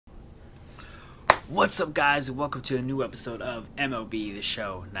What's up, guys, and welcome to a new episode of MLB The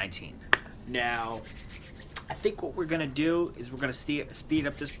Show 19. Now, I think what we're going to do is we're going to speed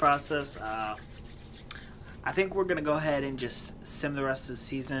up this process. I think we're going to go ahead and just sim the rest of the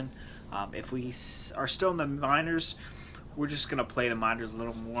season. If we are still in the minors, we're just going to play the minors a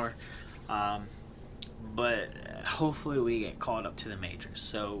little more. But hopefully we get called up to the majors.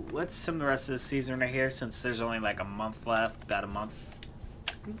 So let's sim the rest of the season right here, since there's only like a month left, about a month.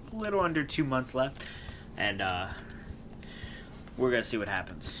 A little under 2 months left, and we're gonna see what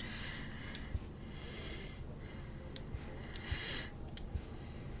happens.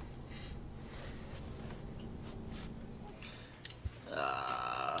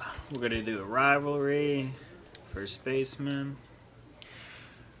 We're gonna do a rivalry. First baseman.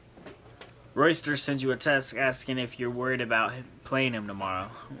 Royster sends you a text asking if you're worried about playing him tomorrow.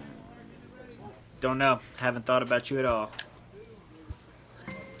 Don't know. Haven't thought about you at all.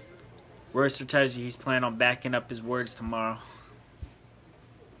 Royster tells you he's planning on backing up his words tomorrow.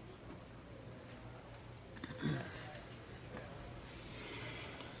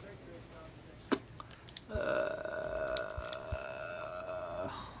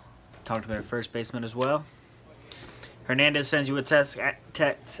 Talk to their first baseman as well. Hernandez sends you a text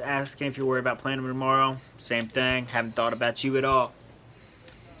asking if you're worried about playing him tomorrow. Same thing. Haven't thought about you at all.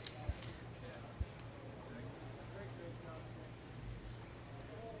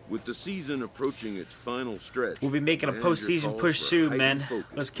 With the season approaching its final stretch, we'll be making a postseason push soon, man.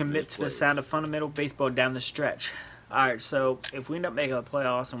 Let's commit to the sound of fundamental baseball down the stretch. Alright, so if we end up making the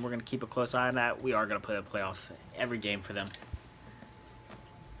playoffs, and we're going to keep a close eye on that, we are going to play the playoffs every game for them.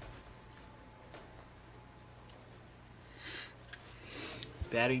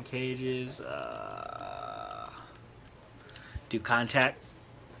 Batting cages, do contact.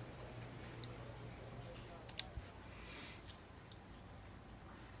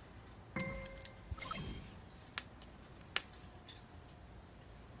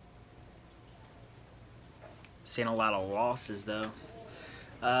 Seeing a lot of losses though.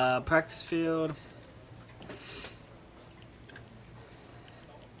 Practice field.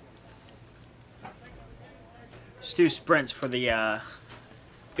 Just do sprints for the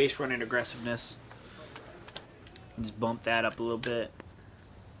base running aggressiveness. Just bump that up a little bit.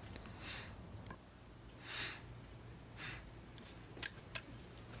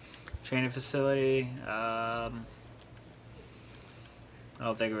 Training facility. I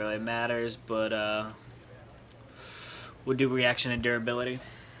don't think it really matters, but we'll do reaction and durability.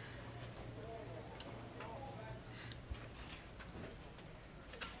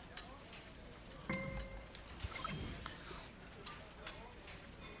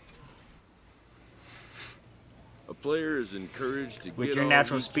 a player is encouraged to with get your all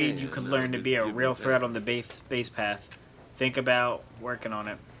natural he speed, can you can out learn of to his be a given real threat on the talents. base path. Think about working on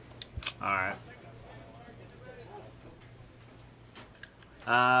it. Alright.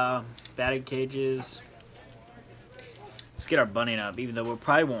 Batting cages. Let's get our bunting up, even though we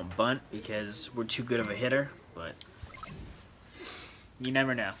probably won't bunt because we're too good of a hitter, but you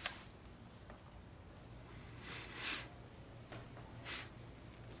never know.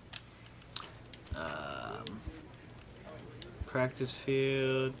 Practice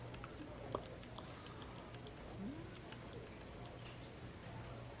field.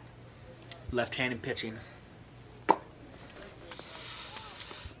 Left-handed pitching.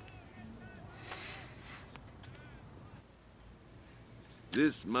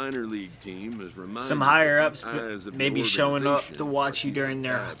 This minor league team is reminded Some higher ups of maybe the showing up to organization watch you during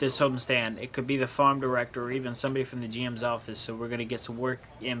this guidelines. homestand. It could be the farm director or even somebody from the GM's office, so we're going to get some work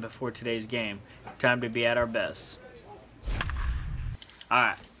in before today's game. Time to be at our best.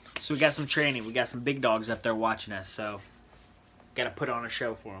 Alright, so we got some training. We got some big dogs up there watching us, so got to put on a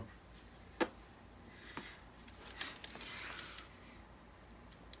show for them.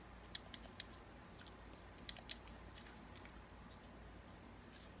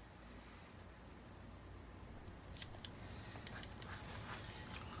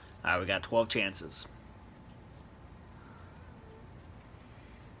 Alright, we got 12 chances.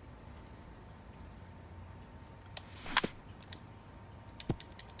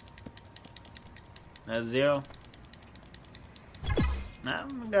 That's 0. Nah,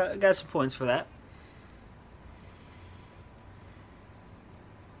 got some points for that.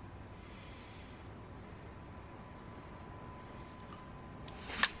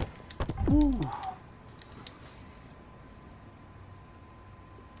 Ooh.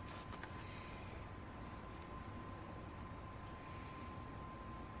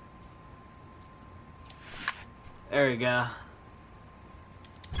 There we go.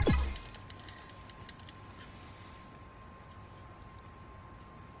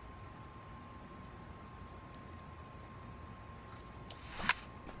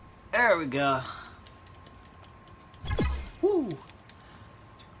 There we go. Woo!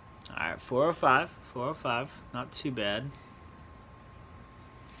 Alright, 405. 405. Not too bad.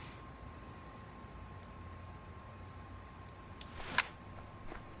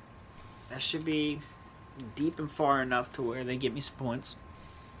 That should be deep and far enough to where they get me some points.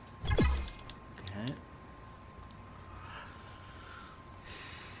 Okay.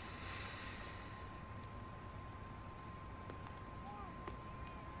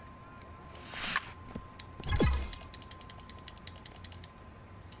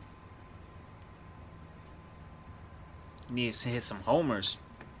 Needs to hit some homers.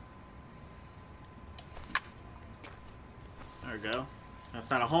 There we go. That's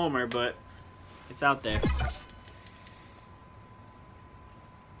not a homer, but it's out there.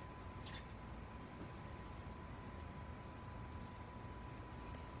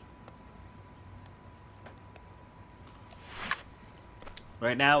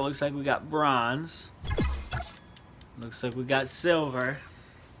 Right now, it looks like we got bronze. Looks like we got silver.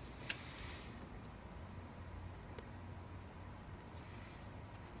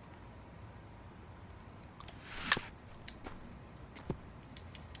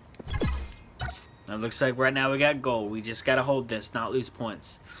 It looks like right now we got gold. We just got to hold this, not lose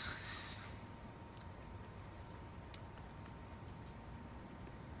points.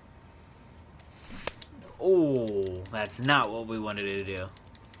 Oh, that's not what we wanted to do.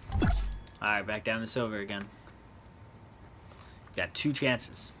 Alright, back down to silver again. Got 2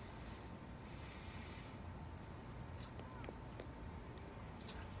 chances.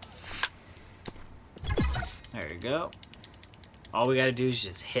 There you go. All we got to do is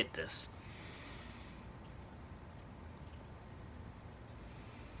just hit this.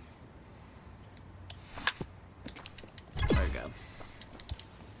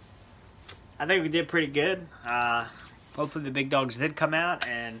 I think we did pretty good. Hopefully the big dogs did come out,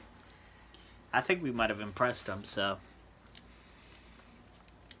 and I think we might have impressed them, so.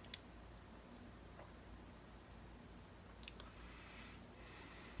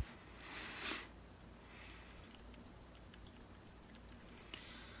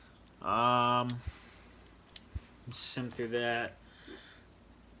 Sim through that.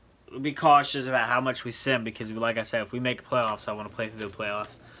 We'll be cautious about how much we sim, because like I said, if we make the playoffs, I want to play through the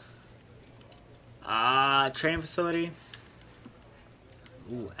playoffs. Training facility.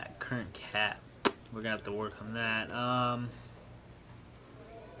 Ooh, at current cap. We're gonna have to work on that.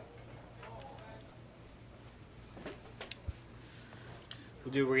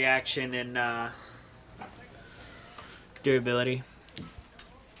 We'll do reaction and durability.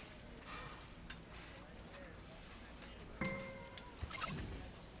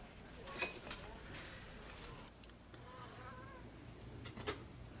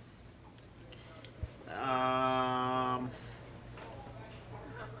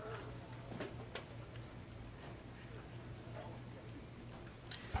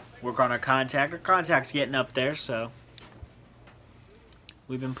 Work on our contact. Our contact's getting up there, so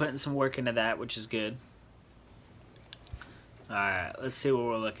we've been putting some work into that, which is good. Alright, let's see what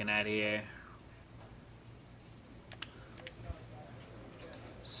we're looking at here.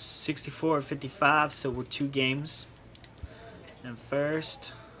 64-55, so we're 2 games. And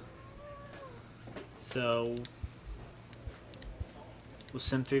first, so we'll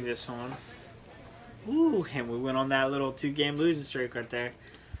sim through this one. Ooh, and we went on that little 2-game losing streak right there.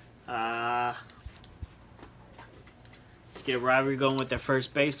 Let's get a rivalry going with their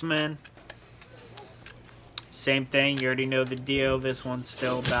first baseman. Same thing, you already know the deal. This one's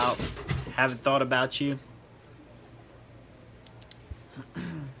still about haven't thought about you.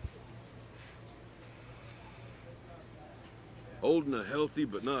 Holding a healthy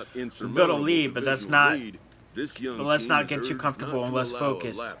but not insurmountable build a lead, but that's not. lead, this young But let's team not get is too urged comfortable not and to let's allow a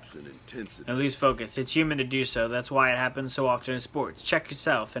focus. lapse in intensity. And lose focus. It's human to do so. That's why it happens so often in sports. Check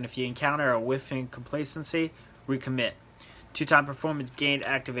yourself, and if you encounter a whiff in complacency, recommit. 2-time performance gained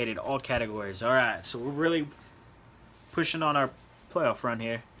activated all categories. Alright, so we're really pushing on our playoff run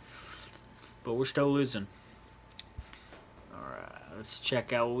here. But we're still losing. Alright, let's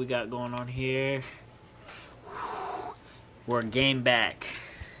check out what we got going on here. We're a game back.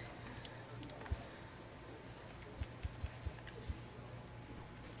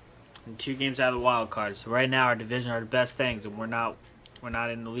 And 2 games out of the wild card. So right now our division are the best things, and we're not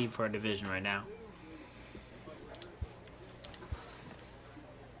in the lead for our division right now.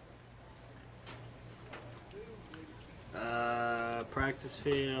 Practice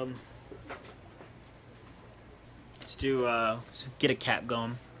field. Let's get a cap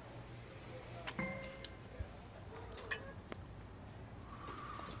going.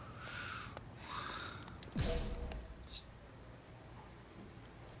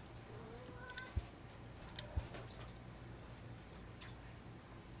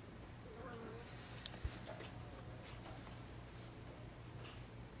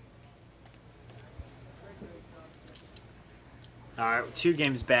 Alright, we're 2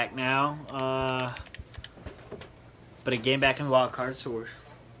 games back now. But a game back in the wild card, so we're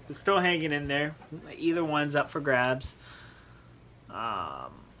still hanging in there. Either one's up for grabs.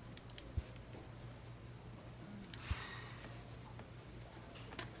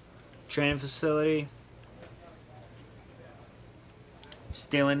 Training facility.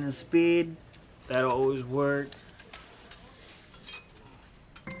 Stealing and speed. That'll always work.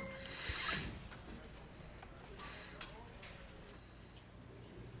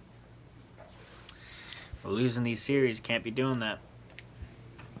 We're losing these series. Can't be doing that.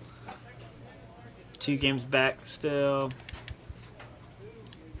 2 games back still.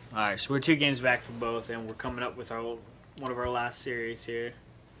 Alright, so we're 2 games back for both, and we're coming up with one of our last series here.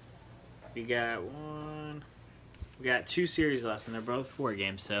 We got 2 series left, and they're both 4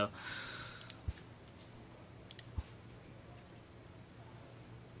 games, so.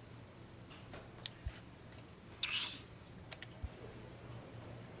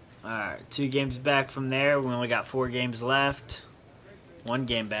 Alright, 2 games back from there. We only got 4 games left. 1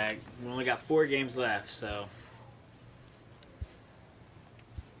 game back. We only got 4 games left, so.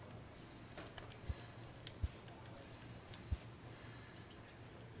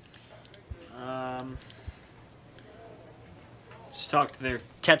 Let's talk to their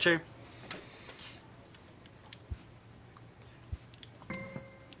catcher.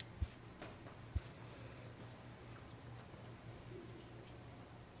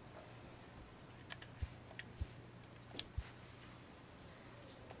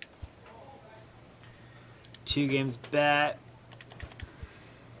 Two games back.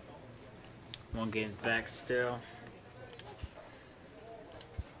 1 game back still.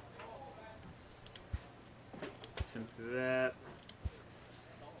 Simply that.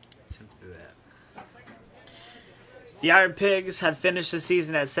 Simply that. The Iron Pigs had finished the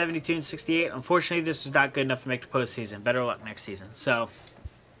season at 72-68. Unfortunately, this was not good enough to make the postseason. Better luck next season. So,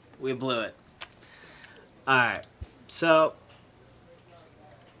 we blew it. Alright. So,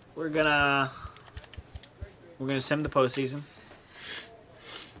 we're gonna send the postseason.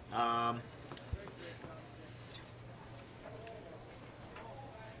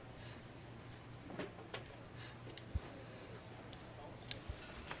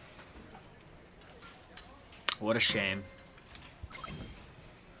 What a shame.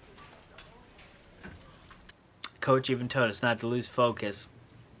 Coach even told us not to lose focus.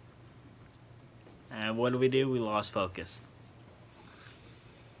 And what did? We lost focus.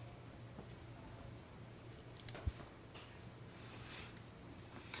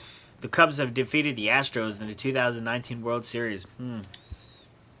 The Cubs have defeated the Astros in the 2019 World Series.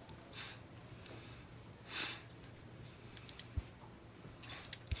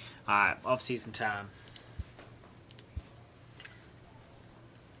 Alright, off-season time.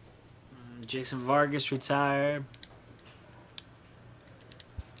 Jason Vargas retired.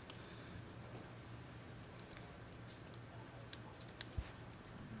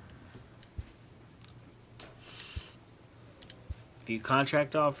 Few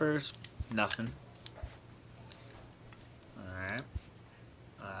contract offers, nothing. Alright.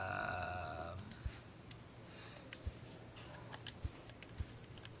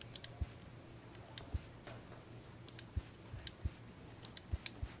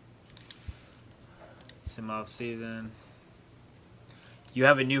 Some off season. You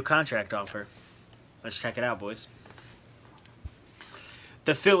have a new contract offer. Let's check it out, boys.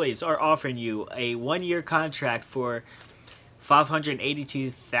 The Phillies are offering you a 1-year contract for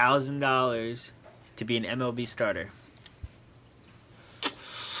 $582,000 to be an MLB starter.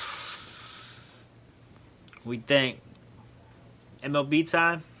 We think MLB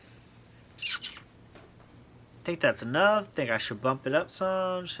time. Think that's enough. Think I should bump it up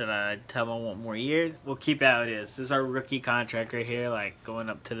some. Should I tell them I want more years? We'll keep it how it is. This is our rookie contract right here, like going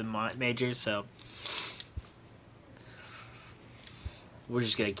up to the majors. So we're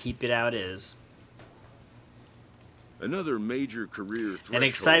just gonna keep it how it is. Another major career threshold. An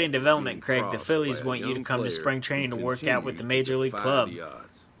exciting development, Craig. The Phillies want you to come to spring training to work out with the Major League club.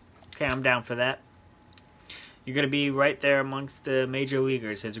 Okay, I'm down for that. You're going to be right there amongst the major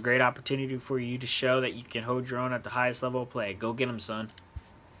leaguers. It's a great opportunity for you to show that you can hold your own at the highest level of play. Go get them, son.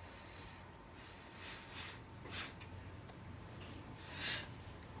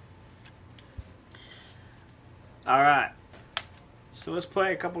 All right. So let's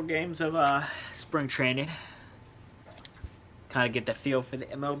play a couple games of spring training. Kind of get the feel for the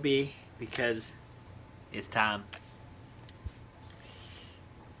MLB because it's time.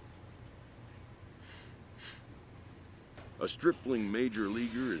 A stripling major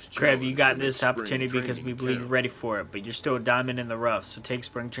leaguer is Trev, you got this opportunity because we believe you're ready for it, but you're still a diamond in the rough, so take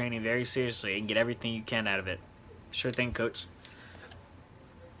spring training very seriously and get everything you can out of it. Sure thing, Coach.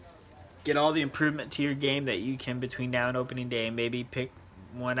 get all the improvement to your game that you can between now and opening day, and maybe pick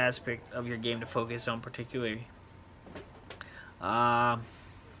one aspect of your game to focus on particularly.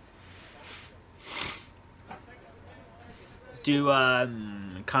 Do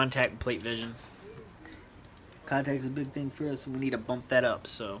contact and plate vision. Contact is a big thing for us, and we need to bump that up.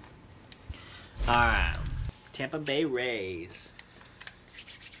 So, alright, Tampa Bay Rays.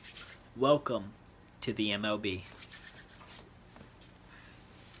 Welcome to the MLB.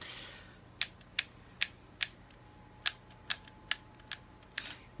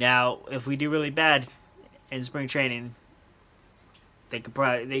 Now, if we do really bad in spring training, they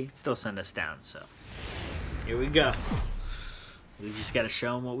could still send us down. So, here we go. We just got to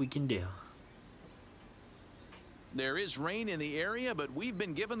show them what we can do. There is rain in the area, but we've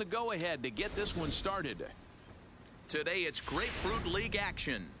been given the go-ahead to get this one started. Today, it's Grapefruit League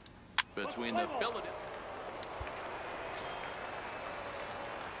action between the Philadelphia.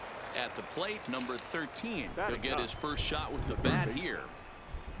 At the plate, number 13. He'll get his first shot with the bat here.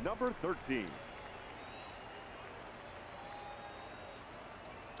 Number 13.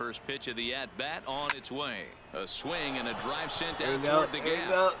 First pitch of the at-bat on its way. A swing and a drive sent There out we go. toward the There gap.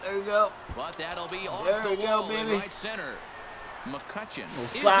 we go. There we go. But that'll be off There the we go, wall in baby. right center. McCutcheon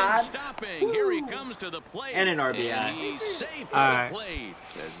slide. isn't stopping. Woo. Here he comes to the plate. And an RBI. And he's safe All at right. the plate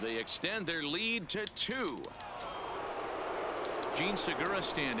as they extend their lead to 2. Gene Segura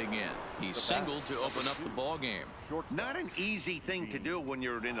standing in. He singled to open up the ball game. Not an easy thing to do when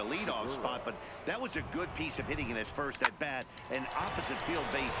you're in a leadoff spot, but that was a good piece of hitting in his first at bat, an opposite field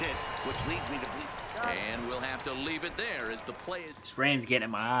base hit, which leads me to believe. And we'll have to leave it there as the play is. This rain's getting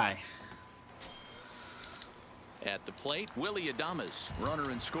in my eye. At the plate, Willie Adames,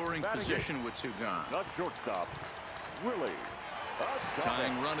 runner in scoring position with 2 gone. Not shortstop. Willie.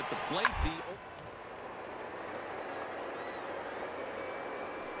 Tying run at the plate.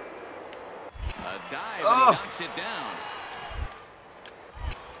 A dive and he knocks it down.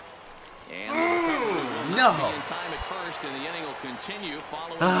 And the recovery will not be in time at first, and the inning will continue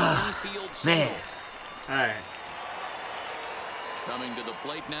following the infield single. Man. All right. Coming to the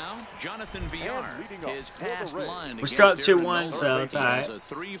plate now, Jonathan Villar. His past line We're still up against Aaron 2-1, Nola. so it's all right. He has a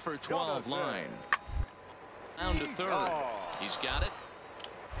 3 for 12 line. Down to third. He's got it.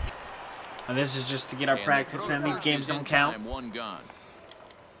 And this is just to get our And practice the in. These first games is in don't count. time, 1 gone.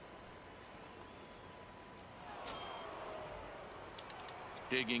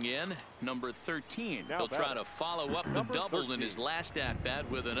 Digging in, number 13. He'll try to follow up the double in his last at-bat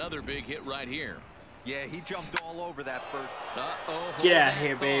with another big hit right here. Yeah, he jumped all over that first. Uh-oh. Get out of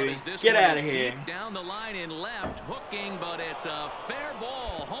here, baby. Get out of here. Down the line in left, hooking, but it's a fair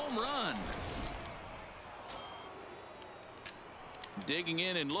ball. Home run. Digging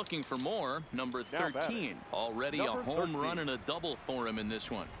in and looking for more, number 13. Already a home run and a double for him in this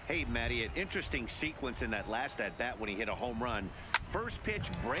one. Hey, Matty, an interesting sequence in that last at bat when he hit a home run. First pitch,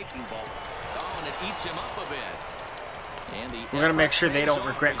 breaking ball. Oh, and it eats him up a bit. And We're going to make sure they don't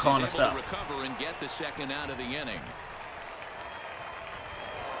regret calling us up. Recover and get the second out of the inning.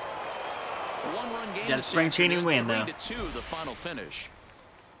 One-run game. Got a spring training win, though. 3-2, the final finish.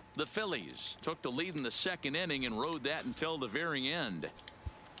 The Phillies took the lead in the second inning and rode that until the very end.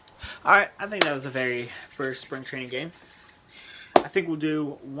 All right, I think that was the very first spring training game. I think we'll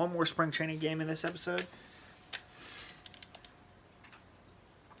do one more spring training game in this episode.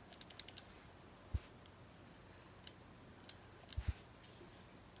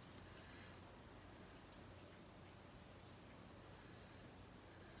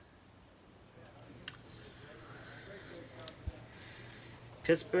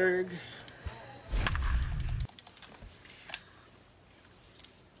 Pittsburgh.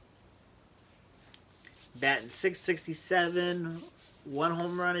 Batting .667, 1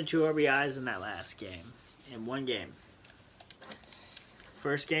 home run and 2 RBIs in that last game. In 1 game.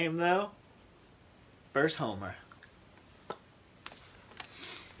 First game, though, first homer.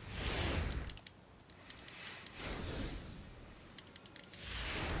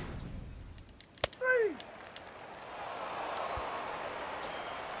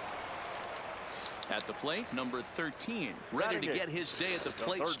 At the plate, number 13, ready to get his day at the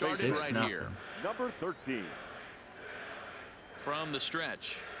plate started right 6-0. here. Number 13. From the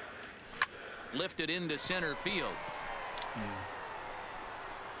stretch. Lifted into center field.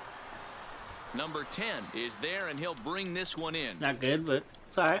 Number 10 is there, and he'll bring this one in. Not good, but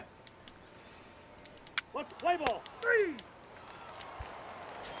it's all right. Let's play ball. 3.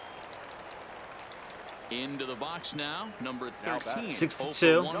 Into the box now, number 13. 6-2.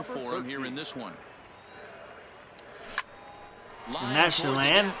 0 for 1 for him here in this one. Line that should toward the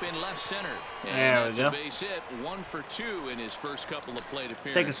land. gap in left center. And There we that's go. a base hit, 1 for 2 in his first couple of plate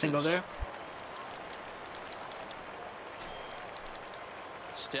appearances. Take a single there.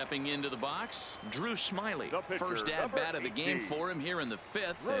 Stepping into the box, Drew Smiley. The pitcher, First at bat of the game 18. for him here in the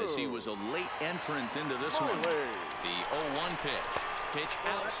 5th as he was a late entrant into this one. Smiley. The 0-1 pitch. Pitch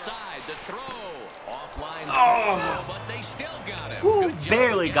outside, the throw. Offline Oh. throw, but they still got him. Woo, Good job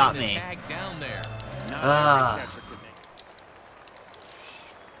barely of got getting the me. tag down there. Not Ah. every catcher can make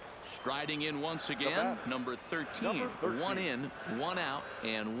Striding in once again, number 13. Number 13. 1 in, 1 out,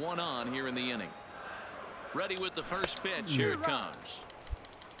 and 1 on here in the inning. Ready with the first pitch. Here it comes.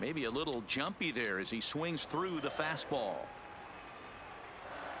 Maybe a little jumpy there as he swings through the fastball.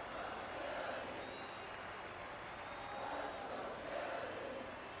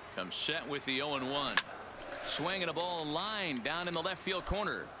 Comes set with the 0-1. Swinging a ball line down in the left field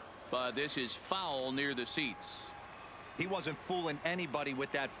corner. But this is foul near the seats. He wasn't fooling anybody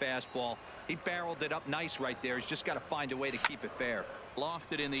with that fastball. He barreled it up nice right there. He's just got to find a way to keep it fair.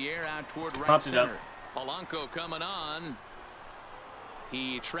 Lofted in the air out toward right Popped it up. center. Polanco coming on.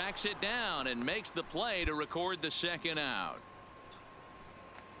 He tracks it down and makes the play to record the second out.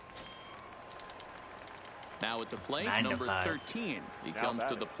 Now at the plate, 9 to number 5. 13. He Now comes to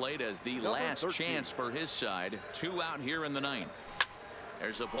batting. the plate as the Number last 13. chance for his side. 2 out here in the 9th.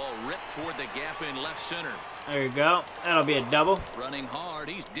 There's a ball ripped toward the gap in left center. There you go. That'll be a double. Running hard.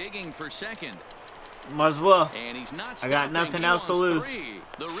 He's digging for second. Might as well. And he's not I got stopping. nothing He else to wants lose. 3.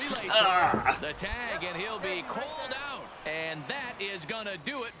 The relay Ah. the tag, and he'll be called out. And that is going to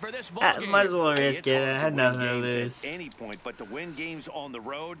do it for this ball I game. might as well risk It's it. hard I to had win nothing to games lose. at any point, but to win games on the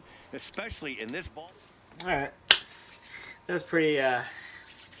road, especially in this ball. All right. That was pretty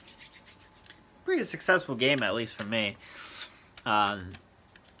successful game, at least for me.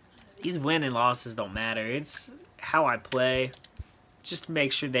 These win and losses don't matter. It's how I play. Just to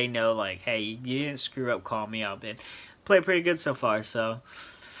make sure they know, like, hey, you didn't screw up, call me up. And played pretty good so far, so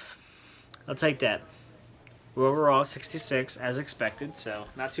I'll take that. We're overall 66, as expected, so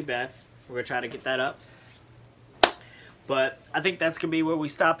not too bad. We're going to try to get that up. But I think that's going to be where we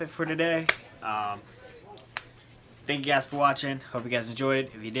stop it for today. Thank you guys for watching. Hope you guys enjoyed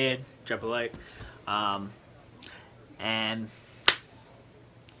it. If you did, drop a like. And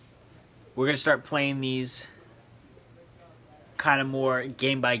we're going to start playing these kind of more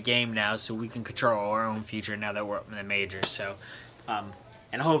game by game now, so we can control our own future now that we're up in the majors. So,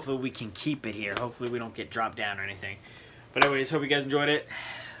 and hopefully we can keep it here. Hopefully we don't get dropped down or anything. But anyways, hope you guys enjoyed it.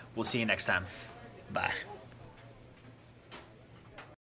 We'll see you next time. Bye.